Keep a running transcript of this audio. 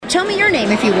tell me your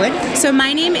name if you would. So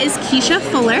my name is Keisha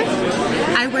Fuller.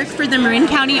 I work for the Marin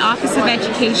County Office of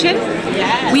Education.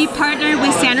 Yes. We partner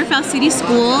with San Rafael City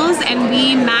Schools and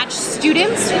we match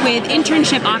students with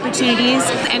internship opportunities,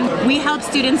 and we help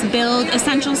students build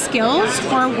essential skills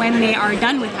for when they are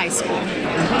done with high school.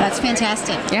 That's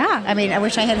fantastic. Yeah. I mean, I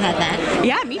wish I had had that.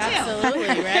 Yeah, me too.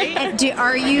 Absolutely, right? And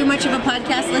are you much of a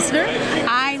podcast listener?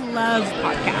 I love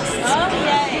podcasts. Oh,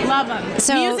 yay. Love them.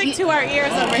 So Music to our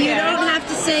ears over you here. don't have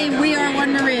to say We Are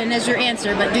One Marin as your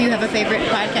answer, but do you have a favorite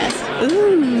podcast?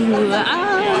 Ooh,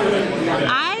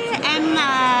 I am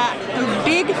a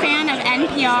big fan of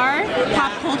NPR,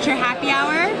 Pop Culture Happy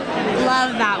Hour.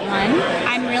 Love that one.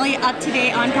 I'm really up to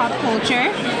date on pop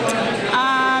culture.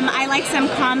 I like some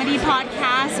comedy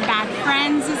podcasts. Bad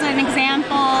Friends is an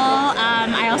example.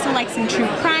 I also like some true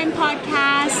crime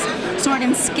podcasts, Sword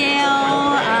and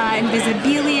Scale,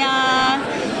 Invisibilia.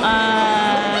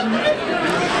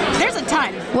 There's a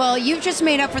ton. Well, you've just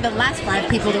made up for the last 5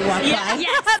 people to walk by.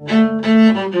 Yes.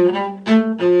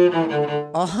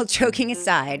 All joking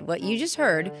aside, what you just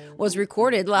heard was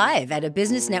recorded live at a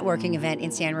business networking event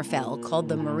in San Rafael called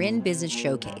the Marin Business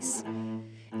Showcase.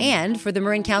 And for the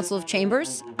Marin Council of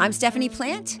Chambers, I'm Stephanie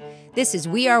Plant. This is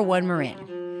We Are One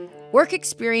Marin. Work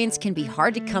experience can be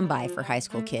hard to come by for high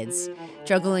school kids.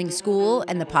 Juggling school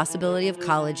and the possibility of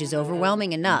college is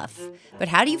overwhelming enough. But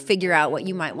how do you figure out what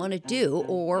you might want to do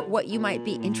or what you might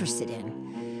be interested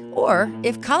in? Or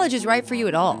if college is right for you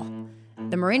at all?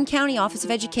 The Marin County Office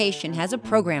of Education has a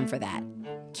program for that.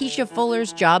 Keisha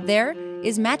Fuller's job there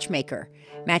is matchmaker,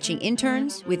 matching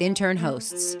interns with intern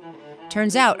hosts.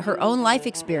 Turns out her own life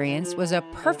experience was a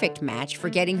perfect match for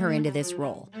getting her into this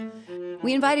role.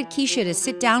 We invited Keisha to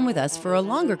sit down with us for a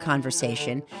longer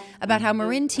conversation about how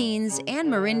Marin teens and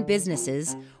Marin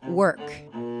businesses work.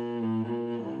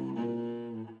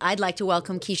 I'd like to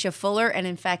welcome Keisha Fuller, and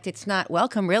in fact, it's not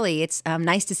welcome, really. It's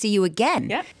nice to see you again.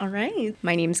 Yeah, all right.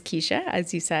 My name's Keisha,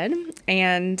 as you said,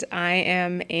 and I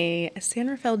am a San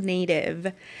Rafael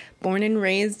native, born and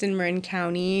raised in Marin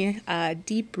County,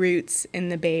 deep roots in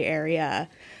the Bay Area.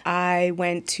 I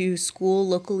went to school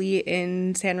locally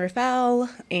in San Rafael,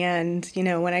 and,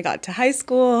 when I got to high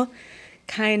school,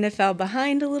 kind of fell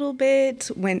behind a little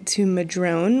bit, went to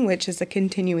Madrone, which is a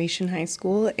continuation high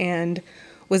school, and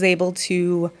was able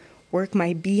to work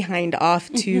my behind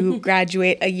off to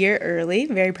graduate a year early.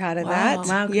 Very proud of that.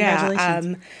 Wow,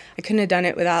 congratulations. Yeah, I couldn't have done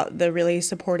it without the really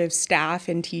supportive staff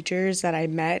and teachers that I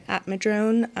met at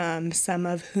Madrone, some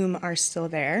of whom are still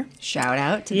there. Shout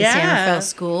out to the San Rafael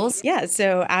schools. Yeah,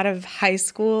 so out of high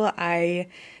school, I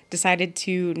decided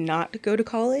to not go to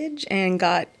college and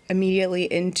got immediately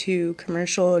into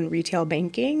commercial and retail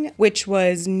banking, which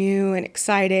was new and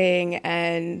exciting,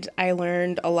 and I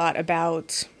learned a lot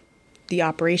about the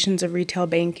operations of retail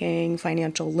banking,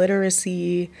 financial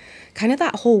literacy, kind of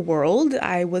that whole world.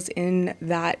 I was in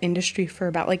that industry for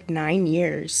about 9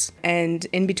 years, and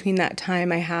in between that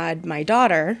time I had my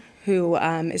daughter, who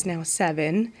is now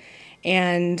 7,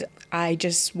 and I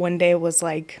just one day was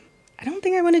like, I don't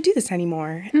think I want to do this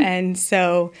anymore. And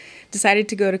so decided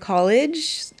to go to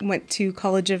college, went to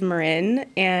College of Marin,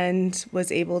 and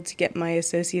was able to get my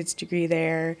associate's degree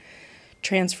there,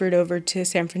 transferred over to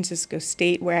San Francisco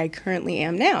State, where I currently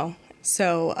am now.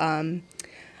 So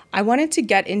I wanted to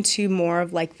get into more of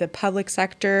the public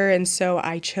sector, and so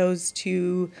I chose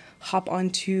to hop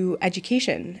onto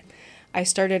education. I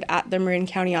started at the Marin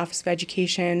County Office of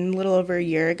Education a little over a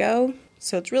year ago,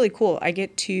 so it's really cool. I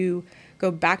get to go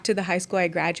back to the high school I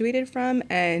graduated from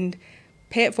and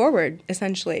pay it forward,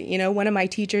 essentially. One of my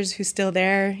teachers who's still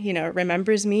there,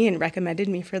 remembers me and recommended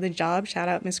me for the job. Shout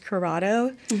out Miss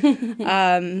Corrado.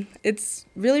 It's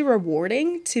really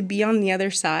rewarding to be on the other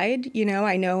side.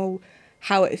 I know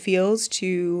how it feels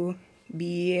to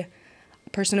be a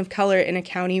person of color in a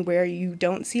county where you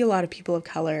don't see a lot of people of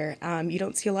color. You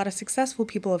don't see a lot of successful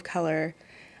people of color.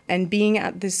 And being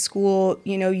at this school,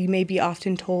 you may be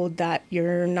often told that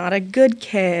you're not a good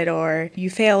kid or you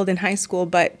failed in high school,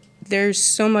 but there's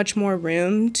so much more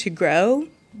room to grow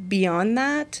beyond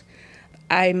that.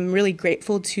 I'm really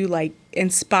grateful to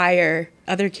inspire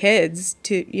other kids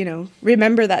to,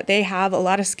 remember that they have a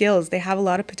lot of skills, they have a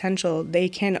lot of potential, they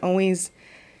can always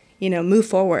move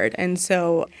forward. And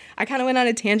so I kind of went on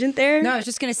a tangent there. No, I was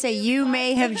just going to say, you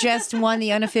may have just won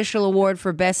the unofficial award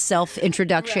for best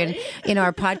self-introduction in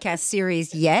our podcast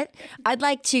series yet. I'd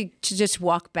like to just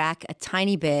walk back a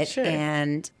tiny bit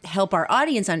and help our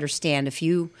audience understand a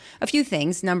few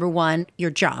things. Number one,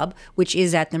 your job, which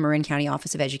is at the Marin County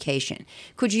Office of Education.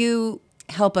 Could you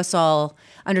help us all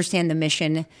understand the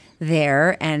mission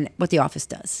there and what the office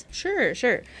does? Sure.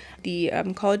 The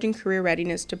College and Career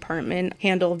Readiness Department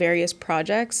handle various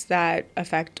projects that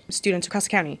affect students across the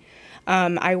county.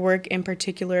 I work in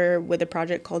particular with a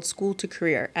project called School to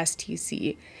Career,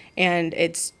 STC, and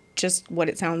it's just what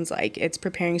it sounds like. It's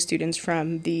preparing students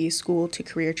from the school to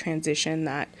career transition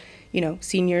that,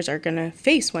 seniors are going to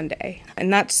face one day.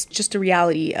 And that's just a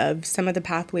reality of some of the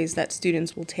pathways that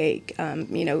students will take.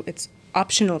 It's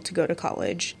optional to go to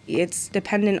college. It's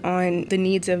dependent on the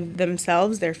needs of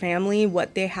themselves, their family,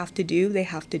 what they have to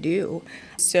do.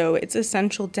 So it's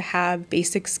essential to have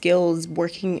basic skills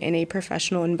working in a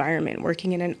professional environment,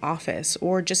 working in an office,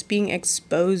 or just being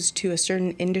exposed to a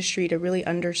certain industry to really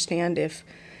understand if,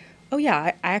 oh yeah,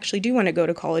 I actually do want to go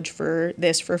to college for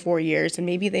 4 years, and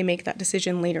maybe they make that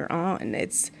decision later on.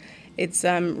 It's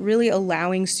really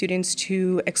allowing students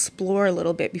to explore a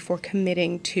little bit before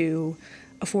committing to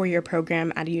a 4-year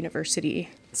program at a university.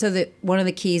 So one of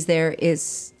the keys there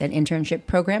is an internship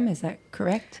program, is that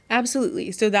correct?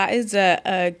 Absolutely. So that is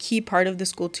a key part of the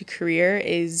School to Career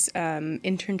is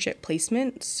internship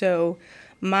placement. So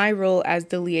my role as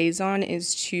the liaison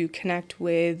is to connect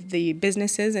with the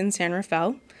businesses in San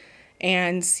Rafael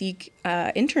and seek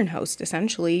intern hosts,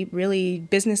 essentially, really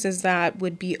businesses that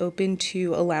would be open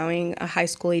to allowing a high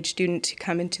school age student to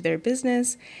come into their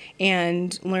business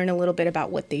and learn a little bit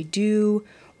about what they do,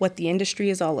 what the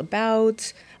industry is all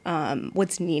about,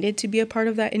 what's needed to be a part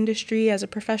of that industry as a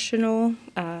professional,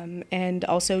 and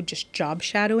also just job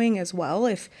shadowing as well.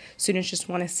 If students just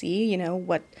want to see,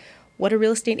 what a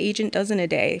real estate agent does in a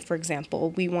day, for example,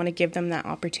 we want to give them that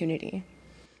opportunity.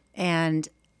 And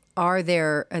are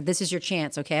there, this is your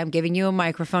chance, okay? I'm giving you a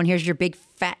microphone. Here's your big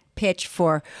fat pitch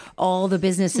for all the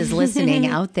businesses listening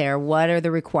out there. What are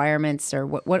the requirements, or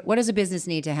what does a business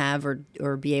need to have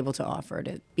or be able to offer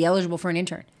to be eligible for an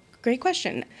intern? Great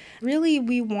question. Really,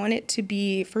 we want it to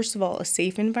be, first of all, a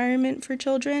safe environment for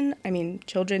children. I mean,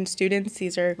 children, students,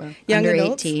 these are young under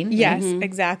adults. 18. Yes,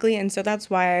 exactly. And so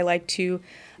that's why I like to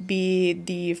be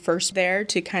the first there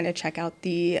to kind of check out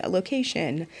the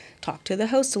location, talk to the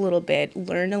host a little bit,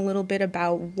 learn a little bit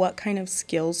about what kind of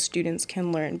skills students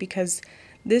can learn, because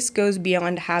this goes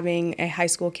beyond having a high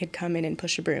school kid come in and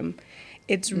push a broom.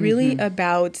 It's really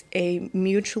about a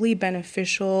mutually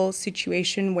beneficial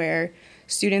situation where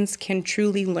students can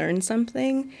truly learn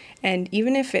something. And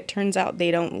even if it turns out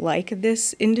they don't like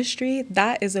this industry,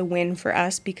 that is a win for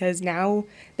us, because now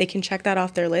they can check that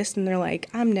off their list and they're like,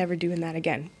 I'm never doing that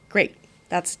again. Great.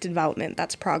 That's development.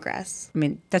 That's progress. I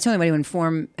mean, that's the only way to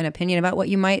inform an opinion about what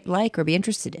you might like or be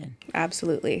interested in.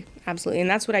 Absolutely. Absolutely. And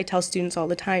that's what I tell students all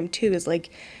the time, too, is like,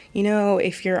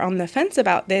 if you're on the fence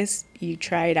about this, you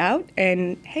try it out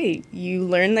and, hey, you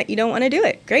learn that you don't want to do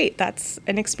it. Great. That's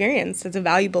an experience. It's a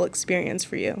valuable experience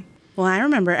for you. Well, I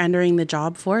remember entering the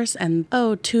job force and,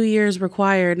 2 years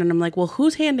required. And I'm like, well,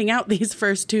 who's handing out these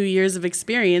first 2 years of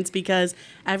experience? Because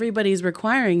everybody's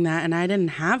requiring that. And I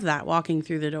didn't have that walking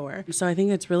through the door. So I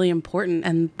think it's really important.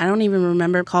 And I don't even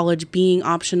remember college being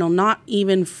optional, not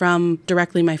even from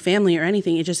directly my family or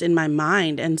anything. It's just in my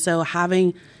mind. And so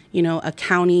having, a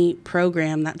county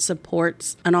program that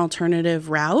supports an alternative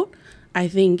route, I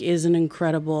think is an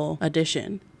incredible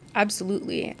addition.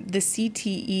 Absolutely. The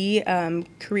CTE,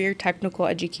 Career Technical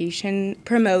Education,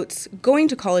 promotes going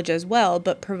to college as well,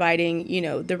 but providing,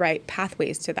 the right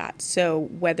pathways to that. So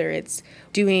whether it's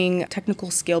doing technical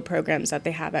skill programs that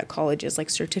they have at colleges, like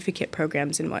certificate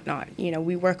programs and whatnot.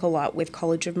 We work a lot with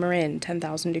College of Marin,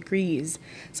 10,000 Degrees,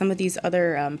 some of these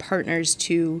other partners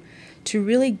to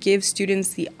really give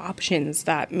students the options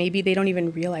that maybe they don't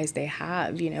even realize they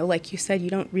have. Like you said, you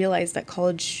don't realize that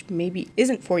college maybe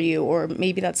isn't for you, or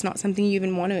maybe that's not something you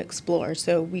even want to explore.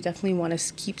 So we definitely want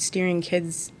to keep steering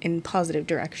kids in positive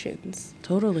directions.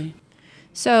 Totally.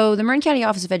 So the Marin County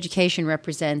Office of Education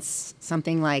represents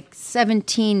something like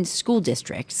 17 school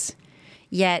districts,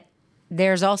 yet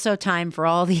there's also time for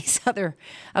all these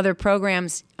other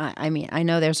programs. I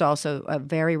know there's also a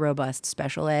very robust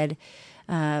special ed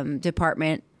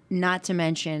department, not to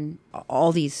mention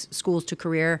all these schools to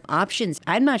career options.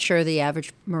 I'm not sure the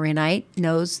average Marinite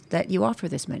knows that you offer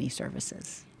this many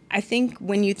services. I think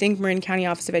when you think Marin County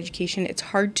Office of Education, it's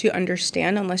hard to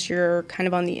understand unless you're kind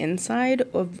of on the inside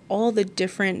of all the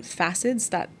different facets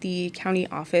that the county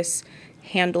office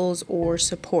handles or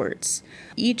supports.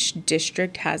 Each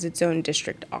district has its own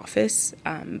district office,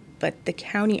 but the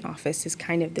county office is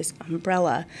kind of this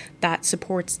umbrella that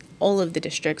supports all of the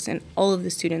districts and all of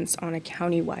the students on a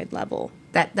county-wide level.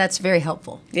 That's very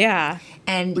helpful. Yeah.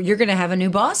 And you're going to have a new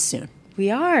boss soon. We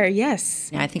are,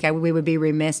 yes. I think we would be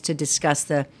remiss to discuss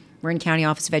the Marin County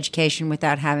Office of Education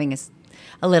without having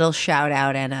a little shout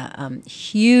out and a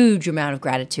huge amount of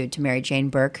gratitude to Mary Jane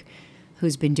Burke,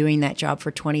 who's been doing that job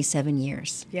for 27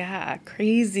 years. Yeah,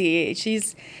 crazy.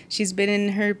 She's been in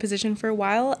her position for a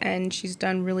while, and she's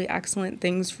done really excellent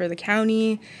things for the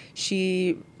county.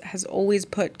 She has always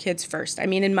put kids first. I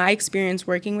mean, in my experience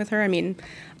working with her, I mean,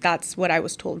 that's what I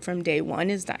was told from day one,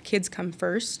 is that kids come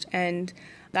first. And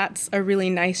that's a really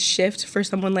nice shift for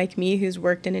someone like me who's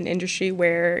worked in an industry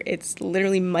where it's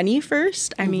literally money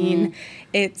first. I mean,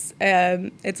 it's a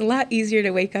lot easier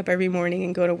to wake up every morning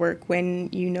and go to work when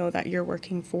you know that you're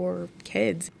working for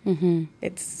kids.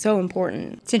 It's so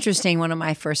important. It's interesting. One of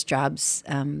my first jobs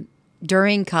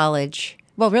during college,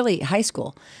 well, really high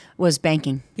school, was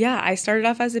banking. Yeah, I started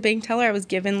off as a bank teller. I was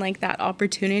given like that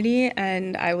opportunity,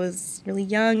 and I was really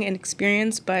young and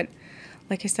experienced, but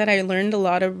like I said, I learned a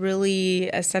lot of really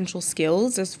essential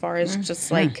skills as far as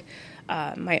just like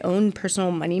my own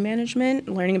personal money management,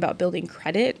 learning about building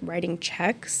credit, writing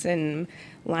checks and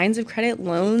lines of credit,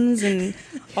 loans, and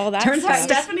all that Turns out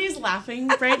stuff. Stephanie's laughing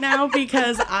right now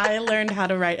because I learned how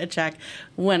to write a check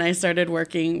when I started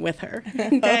working with her.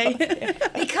 Okay?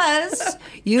 Because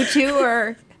you two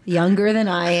are younger than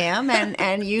I am,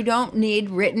 and you don't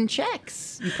need written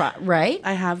checks, right?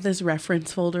 I have this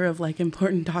reference folder of like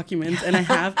important documents, and I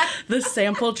have the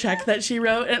sample check that she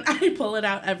wrote, and I pull it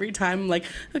out every time. I'm like,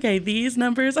 okay, these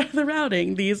numbers are the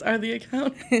routing, these are the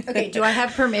account. Okay, do I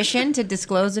have permission to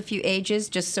disclose a few ages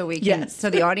just so we can, Yes.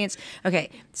 so the audience, okay,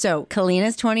 so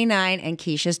Kalina's 29 and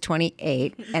Keisha's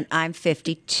 28, and I'm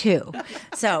 52.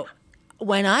 So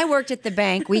when I worked at the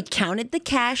bank, we counted the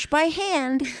cash by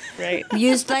hand. Right. We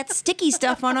used that sticky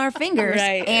stuff on our fingers.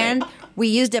 Right, And we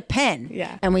used a pen.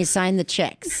 Yeah. And we signed the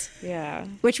checks. Yeah.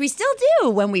 Which we still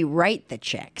do when we write the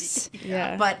checks.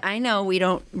 Yeah. But I know we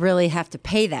don't really have to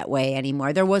pay that way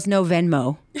anymore. There was no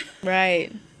Venmo.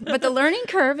 Right. But the learning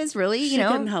curve is really, She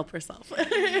couldn't help herself.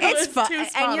 it's fun,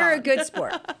 and you're a good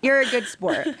sport. You're a good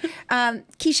sport.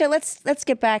 Keisha, let's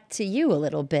get back to you a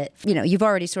little bit. You know, you've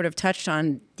already sort of touched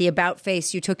on the about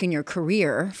face you took in your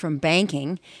career from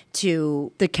banking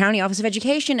to the County Office of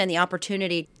Education and the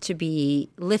opportunity to be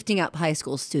lifting up high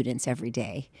school students every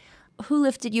day. Who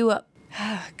lifted you up?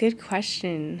 Good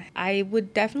question. I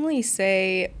would definitely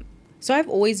say, so I've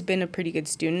always been a pretty good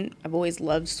student. I've always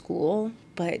loved school,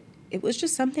 but it was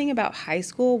just something about high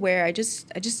school where I just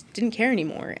didn't care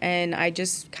anymore. And I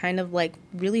just kind of like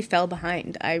really fell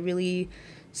behind. I really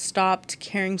stopped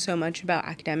caring so much about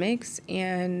academics,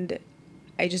 and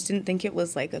I just didn't think it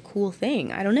was like a cool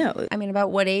thing. I don't know. I mean,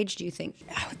 about what age do you think?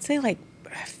 I would say like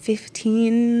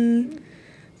 15,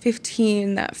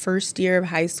 that first year of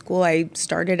high school. I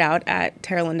started out at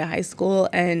Terra Linda High School,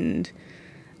 and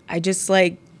I just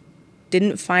like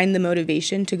didn't find the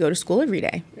motivation to go to school every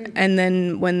day. And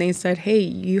then when they said, hey,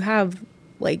 you have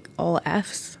like all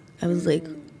Fs, I was like,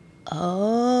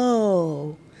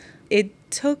 oh. It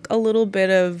took a little bit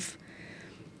of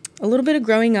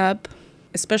growing up,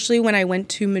 especially when I went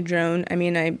to Madrone. I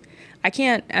mean, I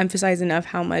can't emphasize enough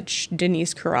how much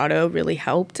Denise Corrado really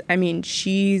helped. I mean,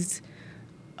 she's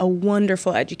a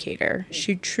wonderful educator.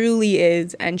 She truly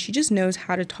is, and she just knows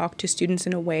how to talk to students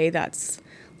in a way that's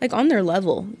like on their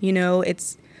level. You know,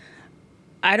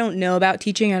 I don't know about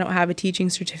teaching. I don't have a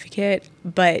teaching certificate,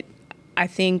 but I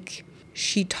think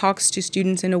she talks to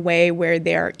students in a way where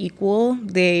they are equal.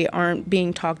 They aren't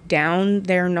being talked down.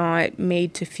 They're not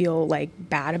made to feel like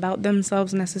bad about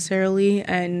themselves necessarily.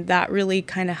 And that really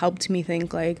kind of helped me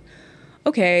think like,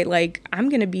 okay, like I'm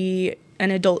going to be an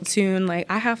adult soon. Like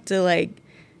I have to like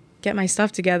get my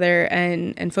stuff together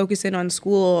and focus in on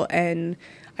school. And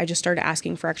I just started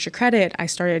asking for extra credit. I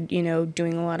started,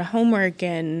 doing a lot of homework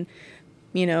and,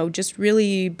 just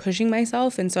really pushing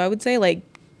myself. And so I would say like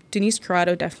Denise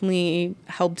Corrado definitely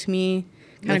helped me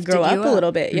kind of grow up a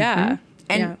little bit. Yeah.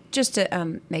 And just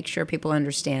to make sure people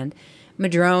understand,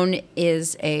 Madrone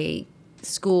is a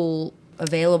school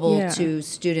available to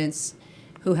students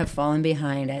who have fallen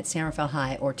behind at San Rafael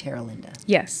High or Terra Linda.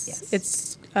 Yes.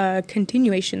 It's a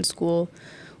continuation school,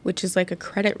 which is like a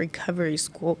credit recovery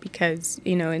school because,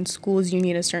 in schools you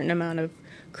need a certain amount of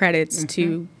credits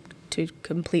to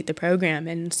complete the program.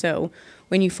 And so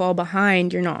when you fall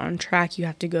behind, you're not on track, you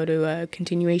have to go to a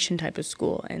continuation type of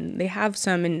school. And they have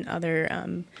some in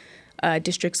other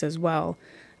districts as well.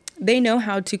 They know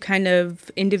how to kind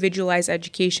of individualize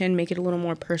education, make it a little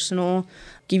more personal,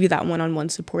 give you that one-on-one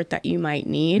support that you might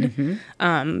need.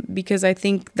 Because I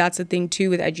think that's the thing, too,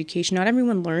 with education. Not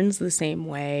everyone learns the same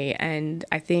way. And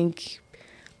I think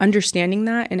understanding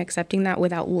that and accepting that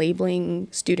without labeling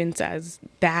students as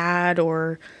bad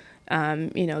or,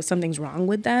 something's wrong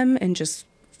with them and just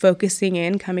focusing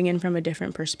in, coming in from a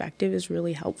different perspective is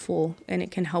really helpful, and it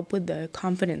can help with the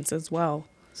confidence as well.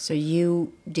 So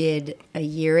you did a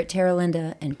year at Terra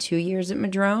Linda and 2 years at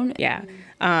Madrone? Yeah.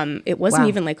 It wasn't Wow.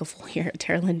 even like a full year at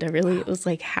Terra Linda, really. It was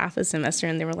like half a semester,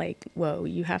 and they were like, whoa,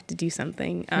 you have to do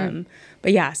something.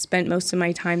 But yeah, spent most of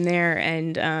my time there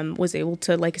and was able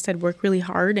to, like I said, work really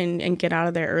hard and get out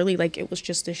of there early. Like, it was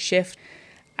just a shift.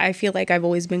 I feel like I've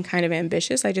always been kind of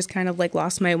ambitious. I just kind of like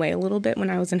lost my way a little bit when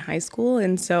I was in high school.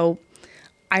 And so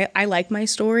I like my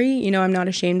story. You know, I'm not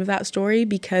ashamed of that story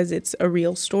because it's a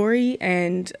real story.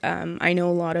 And I know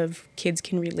a lot of kids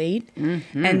can relate.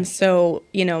 Mm-hmm. And so,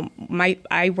 you know,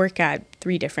 I work at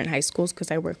 3 different high schools because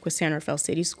I work with San Rafael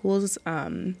City Schools.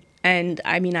 And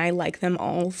I mean, I like them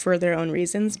all for their own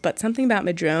reasons, but something about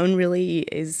Madrone really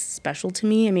is special to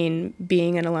me. I mean,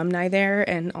 being an alumni there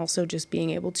and also just being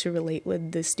able to relate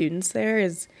with the students there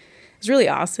is really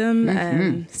awesome.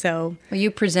 Well,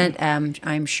 you present,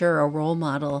 I'm sure, a role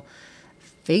model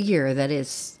figure that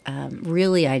is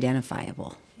really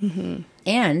identifiable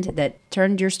and that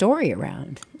turned your story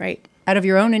around. Right. Out of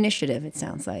your own initiative, it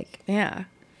sounds like.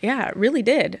 Yeah, it really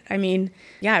did. I mean,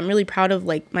 yeah, I'm really proud of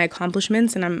like my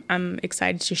accomplishments, and I'm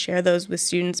excited to share those with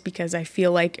students because I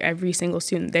feel like every single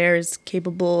student there is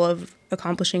capable of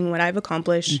accomplishing what I've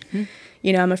accomplished.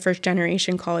 You know, I'm a first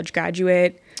generation college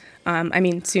graduate. I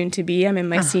mean, soon to be. I'm in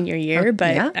my senior year,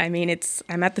 but yeah. I mean,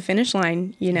 I'm at the finish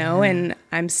line, you know, and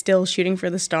I'm still shooting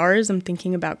for the stars. I'm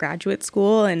thinking about graduate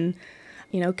school and,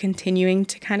 you know, continuing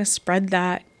to kind of spread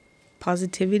that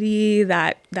positivity,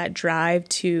 that drive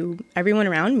to everyone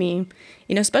around me,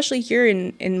 you know, especially here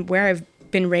in where I've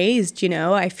been raised. You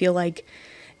know, I feel like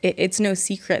it's no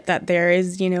secret that there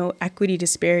is, you know, equity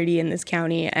disparity in this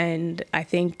county. And I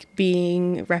think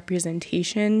being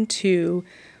representation to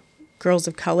girls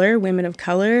of color, women of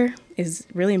color is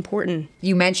really important.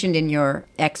 You mentioned in your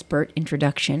expert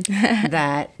introduction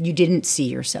that you didn't see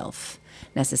yourself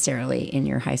necessarily in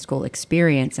your high school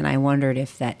experience. And I wondered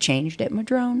if that changed at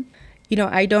Madrone. You know,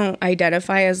 I don't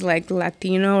identify as like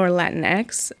Latino or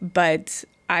Latinx, but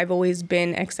I've always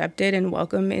been accepted and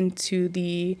welcome into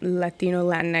the Latino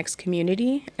Latinx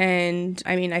community. And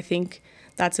I mean, I think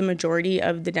that's a majority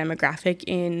of the demographic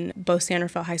in both San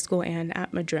Rafael High School and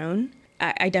at Madrone.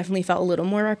 I definitely felt a little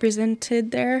more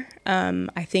represented there.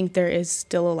 I think there is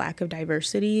still a lack of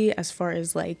diversity as far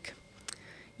as like,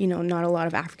 you know, not a lot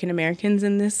of African Americans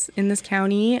in this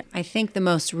county. I think the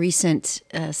most recent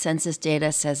census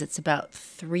data says it's about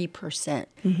 3%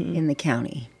 in the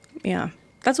county. Yeah,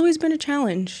 that's always been a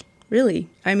challenge, really.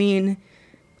 I mean,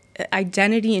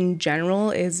 identity in general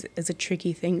is a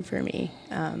tricky thing for me.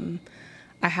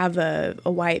 I have a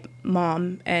white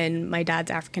mom and my dad's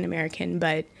African American,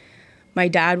 but my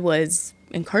dad was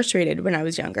incarcerated when I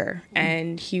was younger,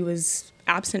 and he was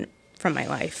absent from my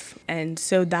life. And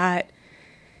so that,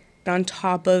 on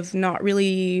top of not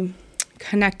really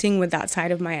connecting with that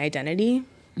side of my identity,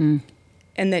 and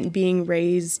then being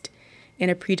raised in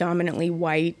a predominantly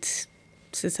white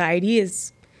society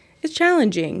is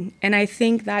challenging. And I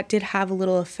think that did have a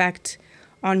little effect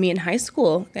on me in high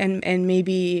school, and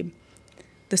maybe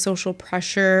the social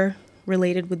pressure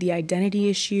related with the identity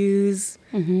issues.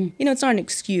 You know, it's not an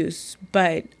excuse,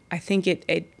 but I think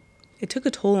it took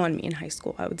a toll on me in high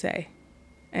school, I would say.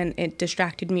 And it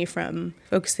distracted me from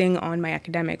focusing on my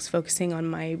academics, focusing on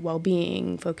my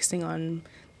well-being, focusing on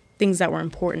things that were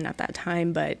important at that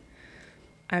time. But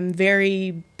I'm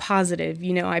very positive.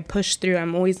 You know, I push through.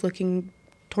 I'm always looking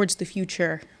towards the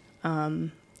future.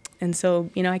 And so,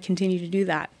 you know, I continue to do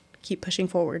that, keep pushing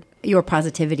forward. Your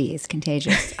positivity is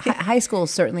contagious. High school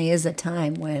certainly is a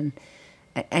time when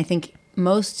I think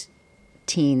most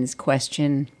teens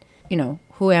question, you know,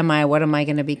 who am I? What am I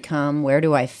going to become? Where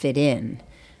do I fit in?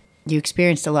 You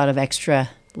experienced a lot of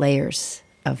extra layers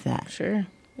of that. Sure,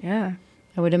 yeah.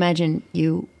 I would imagine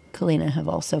you, Kalina, have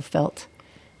also felt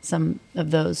some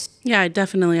of those. Yeah, I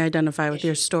definitely identify with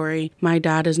your story. My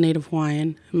dad is Native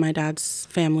Hawaiian. My dad's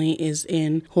family is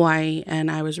in Hawaii, and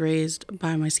I was raised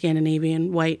by my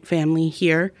Scandinavian white family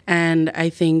here. And I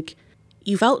think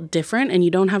you felt different, and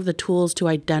you don't have the tools to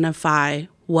identify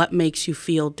what makes you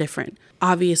feel different.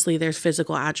 Obviously, there's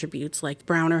physical attributes like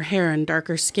browner hair and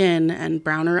darker skin and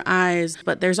browner eyes,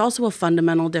 but there's also a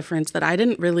fundamental difference that I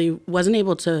wasn't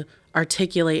able to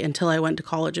articulate until I went to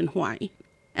college in Hawaii.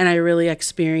 And I really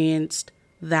experienced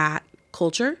that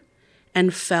culture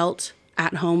and felt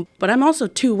at home. But I'm also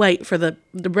too white for the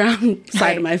brown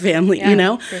side of my family, you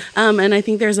know? Sure. And I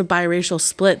think there's a biracial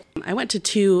split. I went to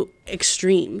 2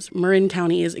 extremes. Marin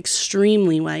County is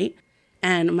extremely white,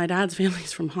 and my dad's family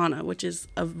is from Hana, which is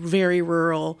a very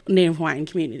rural Native Hawaiian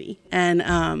community. And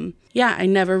I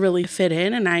never really fit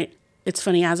in, and It's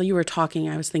funny, as you were talking,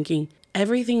 I was thinking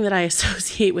everything that I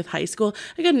associate with high school,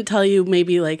 I couldn't tell you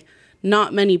maybe like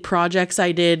not many projects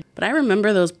I did, but I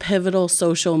remember those pivotal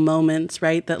social moments,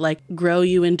 right? That like grow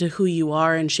you into who you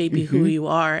are and shape you who you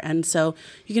are. And so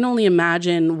you can only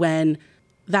imagine when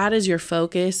that is your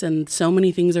focus and so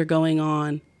many things are going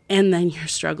on and then you're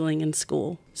struggling in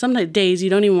school. Some days you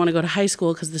don't even want to go to high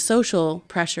school because the social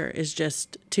pressure is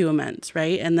just too immense,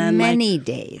 right? And then Many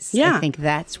days. Yeah. I think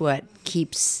that's what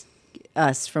keeps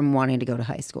us from wanting to go to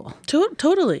high school.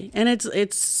 Totally. And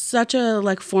it's such a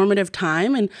like formative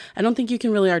time, and I don't think you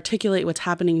can really articulate what's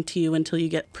happening to you until you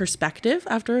get perspective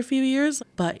after a few years,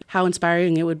 but how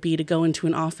inspiring it would be to go into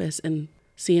an office and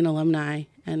see an alumni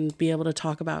and be able to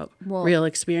talk about real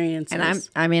experiences.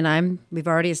 And we've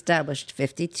already established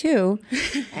 52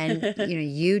 and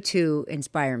you two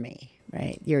inspire me,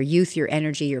 right? Your youth, your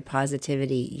energy, your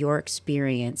positivity, your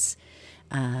experience,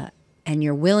 and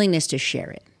your willingness to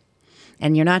share it.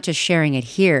 And you're not just sharing it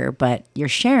here, but you're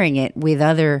sharing it with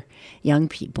other young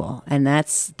people. And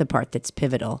that's the part that's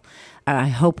pivotal. I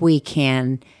hope we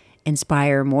can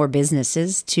inspire more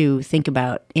businesses to think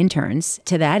about interns.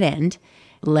 To that end,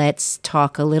 let's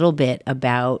talk a little bit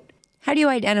about how do you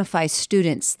identify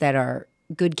students that are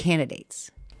good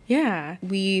candidates? Yeah,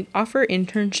 we offer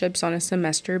internships on a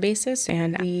semester basis,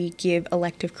 and we give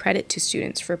elective credit to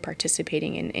students for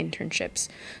participating in internships.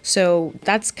 So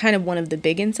that's kind of one of the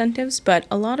big incentives, but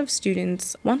a lot of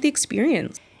students want the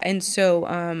experience. And so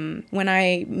when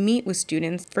I meet with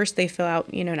students, first they fill out,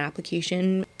 an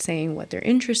application saying what they're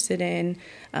interested in,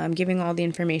 giving all the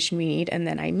information we need. And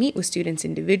then I meet with students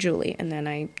individually, and then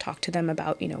I talk to them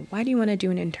about, why do you want to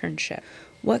do an internship?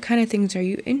 What kind of things are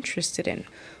you interested in?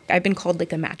 I've been called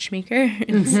like a matchmaker.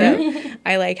 And so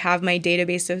I have my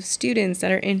database of students that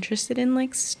are interested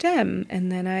in STEM.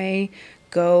 And then I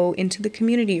go into the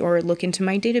community or look into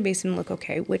my database and look,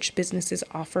 okay, which businesses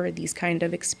offer these kind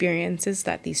of experiences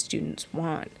that these students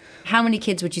want. How many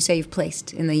kids would you say you've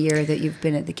placed in the year that you've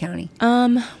been at the county?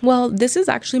 Well, this is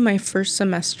actually my first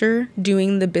semester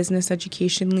doing the business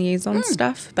education liaison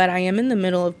stuff, but I am in the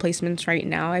middle of placements right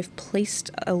now. I've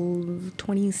placed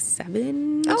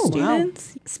 27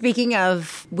 students. Wow. Speaking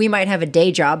of, we might have a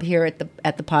day job here at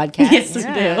the podcast. Yes, we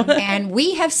do. And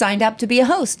we have signed up to be a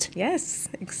host. Yes,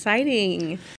 exciting.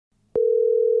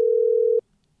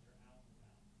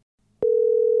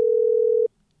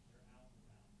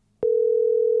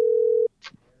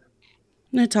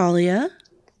 Natalia.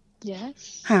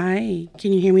 Yes. Hi.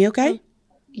 Can you hear me okay?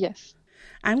 Yes.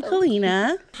 I'm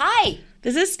Kalina. Hi.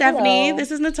 This is Stephanie. Hello.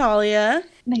 This is Natalia.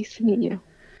 Nice to meet you.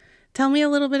 Tell me a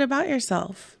little bit about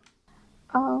yourself.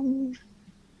 I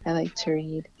like to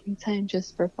read free time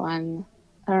just for fun.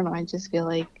 I don't know, I just feel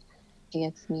like it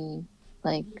gets me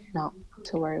not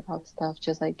to worry about stuff,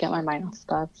 just get my mind off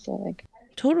stuff. So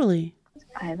Totally.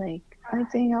 I like to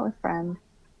hang out with friends.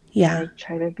 Yeah. I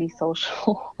try to be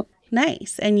social.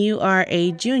 Nice. And you are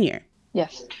a junior.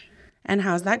 Yes. And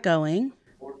how's that going?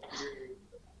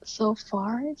 So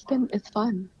far it's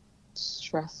fun.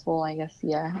 Stressful, I guess,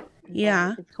 yeah.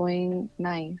 Yeah. It's going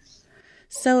nice.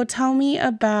 So tell me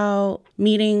about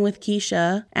meeting with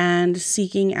Keisha and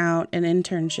seeking out an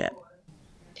internship.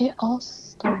 It all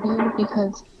started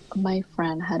because my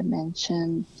friend had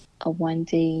mentioned a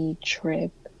one-day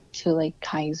trip to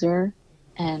Kaiser,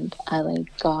 and I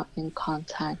got in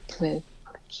contact with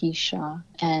Keisha,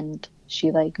 and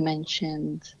she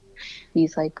mentioned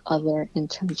these other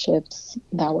internships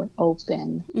that were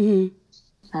open,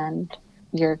 and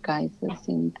your guys'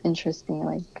 seemed interesting.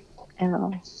 I don't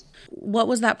know. What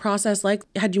was that process like?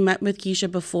 Had you met with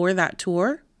Keisha before that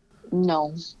tour?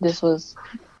 No, this was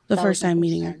the first time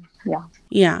meeting her. Yeah.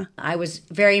 Yeah. I was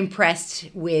very impressed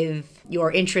with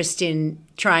your interest in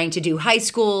trying to do high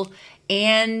school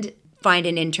and find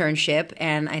an internship.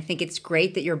 And I think it's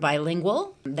great that you're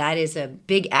bilingual. That is a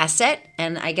big asset.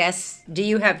 And I guess, do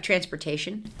you have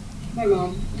transportation? My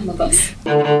mom on the bus.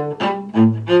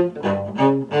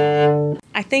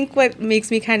 I think what makes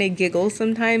me kind of giggle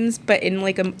sometimes, but in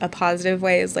a positive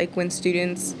way, is when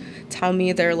students tell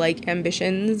me their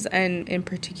ambitions, and in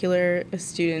particular a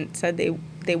student said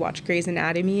they watched Grey's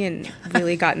Anatomy and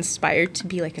really got inspired to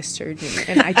be a surgeon,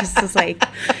 and I just was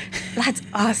that's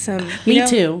awesome. Me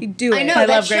too. You do it. I know, I that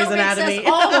love show Grey's makes Anatomy.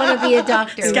 us all want to be a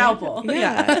doctor. Scalpel.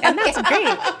 Yeah, and that's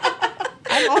great.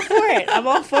 I'm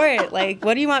all for it.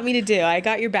 What do you want me to do? I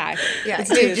got your back. Yeah, Let's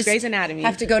you do this. just Grey's Anatomy.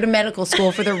 have to go to medical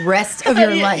school for the rest of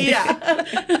your life. Yeah.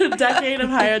 A decade of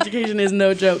higher education is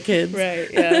no joke, kids. Right,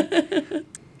 yeah.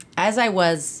 As I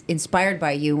was inspired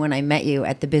by you when I met you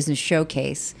at the business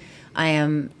showcase, I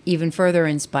am even further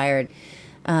inspired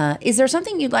Is there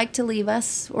something you'd like to leave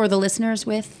us or the listeners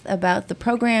with about the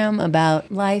program,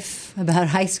 about life, about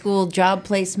high school job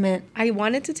placement? I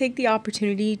wanted to take the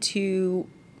opportunity to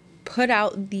put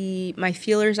out my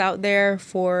feelers out there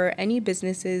for any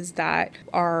businesses that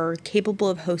are capable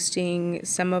of hosting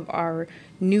some of our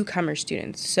newcomer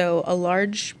students. So a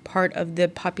large part of the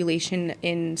population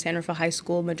in San Rafael High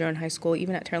School, Madrone High School,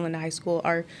 even at Terra Linda High School,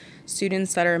 are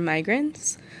students that are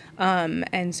migrants.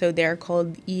 And so they're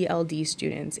called ELD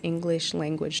students, English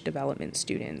Language Development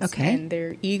students. Okay. And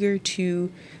they're eager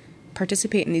to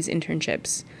participate in these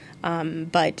internships.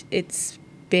 But it's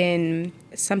been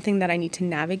something that I need to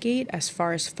navigate as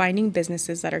far as finding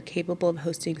businesses that are capable of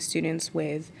hosting students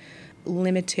with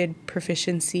limited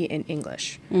proficiency in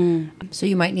English. So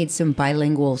you might need some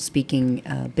bilingual speaking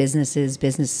businesses,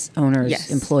 business owners, Yes.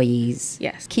 employees.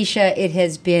 Yes. Keisha, it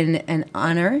has been an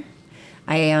honor.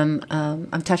 I'm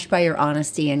touched by your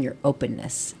honesty and your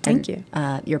openness. Thank and, you.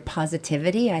 Your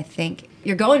positivity. I think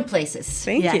you're going places.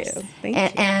 Thank Yes. you. Thank you.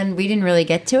 And we didn't really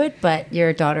get to it, but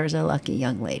your daughter's a lucky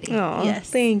young lady. Oh, Yes.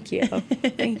 thank you.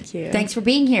 Thank you. Thanks for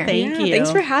being here. Thank you.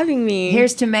 Thanks for having me.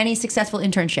 Here's to many successful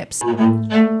internships.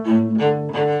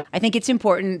 I think it's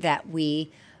important that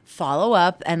we follow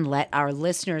up and let our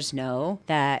listeners know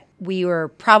that we were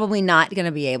probably not going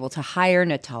to be able to hire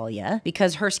Natalia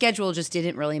because her schedule just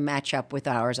didn't really match up with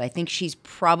ours. I think she's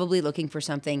probably looking for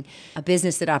a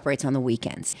business that operates on the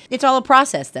weekends. It's all a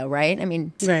process though, right? I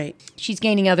mean, Right. she's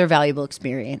gaining other valuable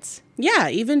experience. Yeah,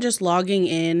 even just logging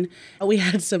in, we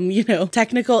had some,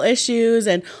 technical issues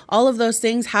and all of those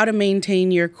things, how to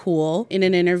maintain your cool in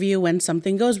an interview when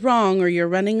something goes wrong or you're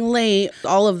running late.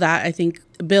 All of that, I think,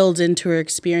 builds into her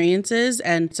experiences,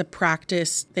 and it's a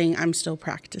practice thing I'm still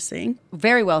practicing.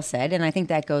 Very well said. And I think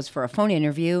that goes for a phone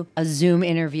interview, a Zoom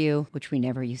interview, which we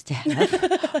never used to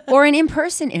have, or an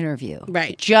in-person interview.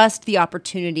 Right. Just the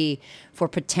opportunity for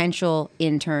potential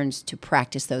interns to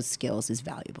practice those skills is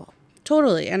valuable.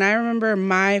 Totally. And I remember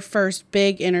my first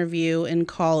big interview in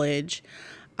college.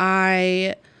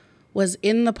 I was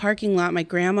in the parking lot. My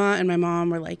grandma and my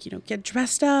mom were like, get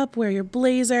dressed up, wear your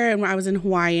blazer. And I was in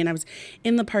Hawaii and I was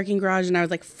in the parking garage and I was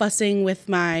like fussing with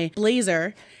my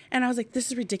blazer. And I was like,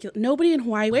 this is ridiculous. Nobody in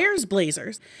Hawaii wears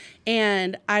blazers.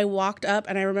 And I walked up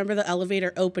and I remember the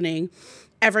elevator opening.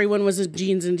 Everyone was in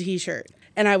jeans and t-shirt.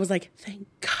 And I was like, thank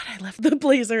God I left the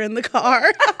blazer in the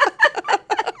car.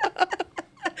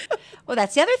 Well,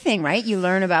 that's the other thing, right? You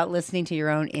learn about listening to your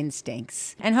own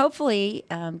instincts. And hopefully,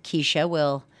 Keisha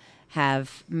will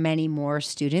have many more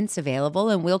students available,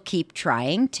 and we'll keep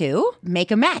trying to make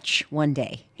a match one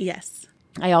day. Yes.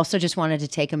 I also just wanted to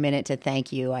take a minute to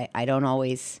thank you. I don't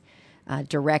always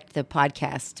direct the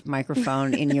podcast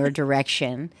microphone in your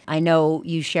direction. I know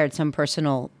you shared some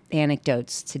personal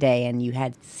anecdotes today, and you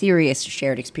had serious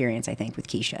shared experience, I think, with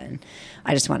Keisha. And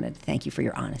I just wanted to thank you for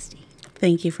your honesty.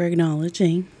 Thank you for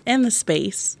acknowledging and the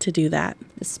space to do that.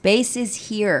 The space is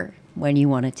here when you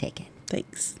want to take it.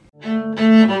 Thanks.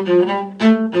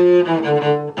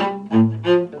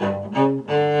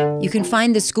 You can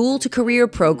find the School to Career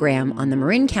program on the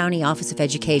Marin County Office of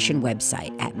Education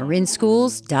website at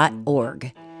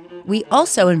marinschools.org. We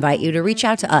also invite you to reach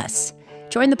out to us.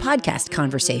 Join the podcast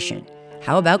conversation.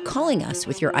 How about calling us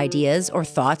with your ideas or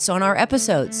thoughts on our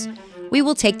episodes? We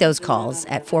will take those calls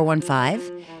at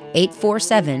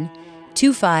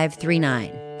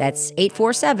 415-847-2539. That's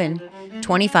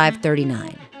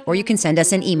 847-2539. Or you can send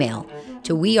us an email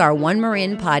to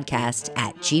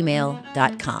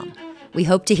weareonemarinpodcast@gmail.com. We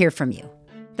hope to hear from you.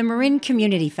 The Marin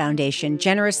Community Foundation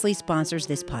generously sponsors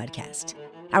this podcast.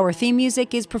 Our theme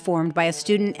music is performed by a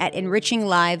student at Enriching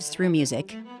Lives Through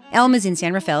Music. Elm is in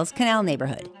San Rafael's Canal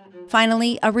neighborhood.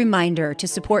 Finally, a reminder to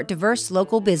support diverse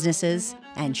local businesses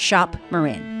and shop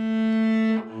Marin.